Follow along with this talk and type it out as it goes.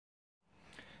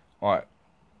Right,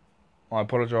 I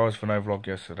apologise for no vlog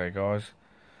yesterday, guys.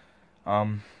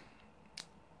 For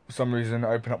some reason,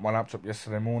 I opened up my laptop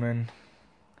yesterday morning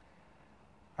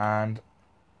and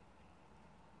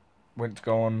went to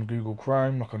go on Google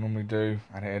Chrome like I normally do,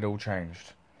 and it had all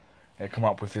changed. It come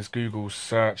up with this Google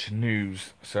Search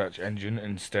News search engine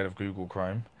instead of Google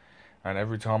Chrome, and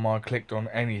every time I clicked on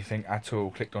anything at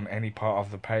all, clicked on any part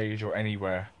of the page or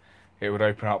anywhere, it would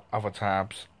open up other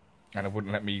tabs, and it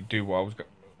wouldn't let me do what I was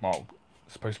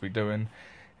supposed to be doing.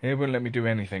 It wouldn't let me do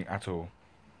anything at all.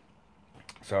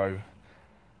 So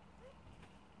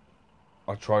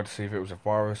I tried to see if it was a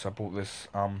virus. I bought this,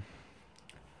 the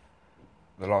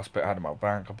last bit I had in my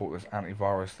bank, I bought this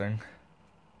antivirus thing.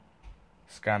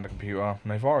 Scanned the computer,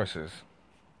 no viruses.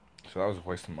 So that was a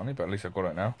waste of money, but at least I got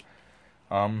it now.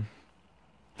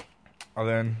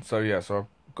 So I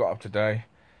got up today,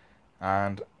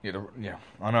 and yeah,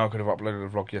 I know I could have uploaded a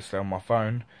vlog yesterday on my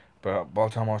phone, but by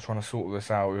the time I was trying to sort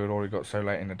this out, it had already got so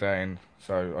late in the day, and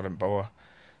so I didn't bother.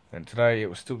 Then today it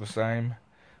was still the same.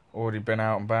 Already been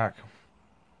out and back.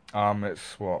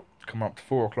 It's coming up to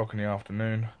 4 o'clock in the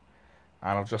afternoon,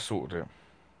 and I've just sorted it.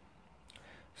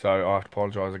 So I have to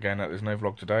apologise again that there's no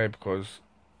vlog today, because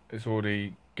it's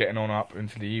already getting on up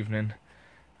into the evening,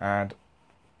 and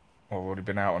I've already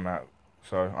been out on that.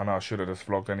 So I know I should have just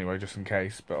vlogged anyway, just in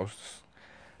case, but I was just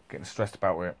getting stressed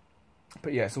about it.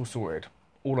 But yeah, it's all sorted.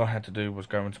 All I had to do was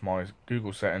go into my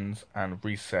Google settings and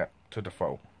reset to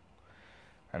default,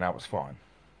 and that was fine.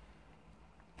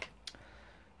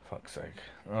 Fuck's sake.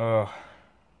 Ugh.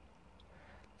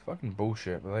 It's fucking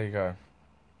bullshit, but there you go.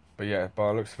 But yeah, by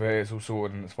the looks of it, it's all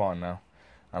sorted and it's fine now.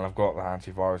 And I've got the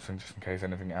antivirus thing just in case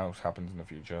anything else happens in the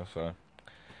future. So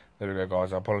there we go,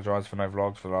 guys. I apologise for no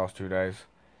vlogs for the last 2 days.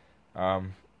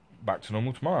 Back to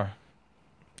normal tomorrow.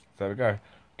 So there we go.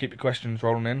 Keep your questions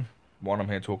rolling in. While I'm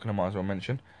here talking, I might as well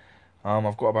mention.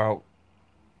 I've got about,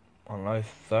 I don't know,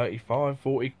 35,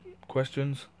 40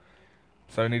 questions.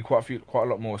 So I need quite a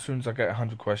lot more. As soon as I get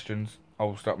 100 questions,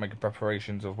 I'll start making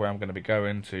preparations of where I'm going to be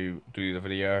going to do the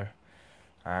video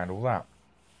and all that.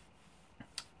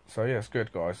 So yeah, it's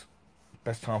good, guys.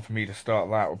 Best time for me to start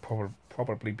that would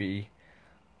probably be,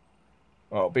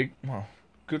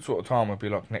 good sort of time would be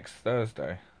like next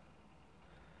Thursday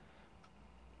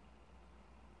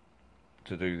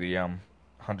to do the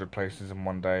 100 places in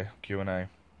one day Q&A.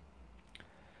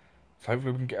 So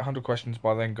hopefully we can get 100 questions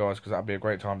by then, guys, because that'd be a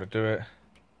great time to do it.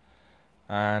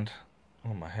 And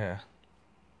my hair.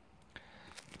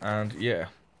 And yeah,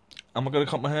 am I gonna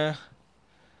cut my hair?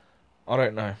 I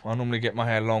don't know. I normally get my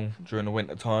hair long during the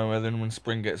winter time, and then when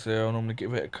spring gets here, I normally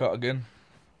give it a cut again.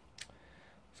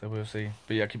 So we'll see.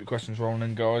 But yeah, keep your questions rolling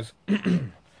in, guys.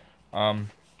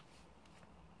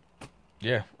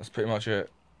 Yeah, that's pretty much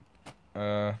it.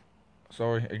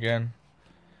 Sorry again,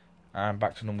 and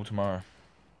back to normal tomorrow.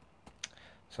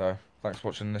 So thanks for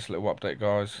watching this little update,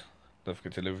 guys. Don't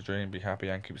forget to live a dream, be happy,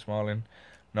 and keep smiling.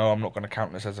 No, I'm not going to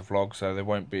count this as a vlog, so there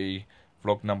won't be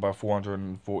vlog number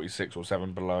 446 or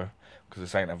 7 below, because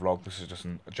this ain't a vlog. This is just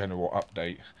a general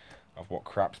update of what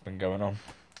crap's been going on.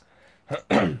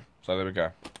 So there we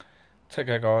go. Take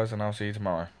care, guys, and I'll see you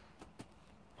tomorrow.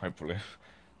 Hopefully.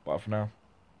 Bye for now.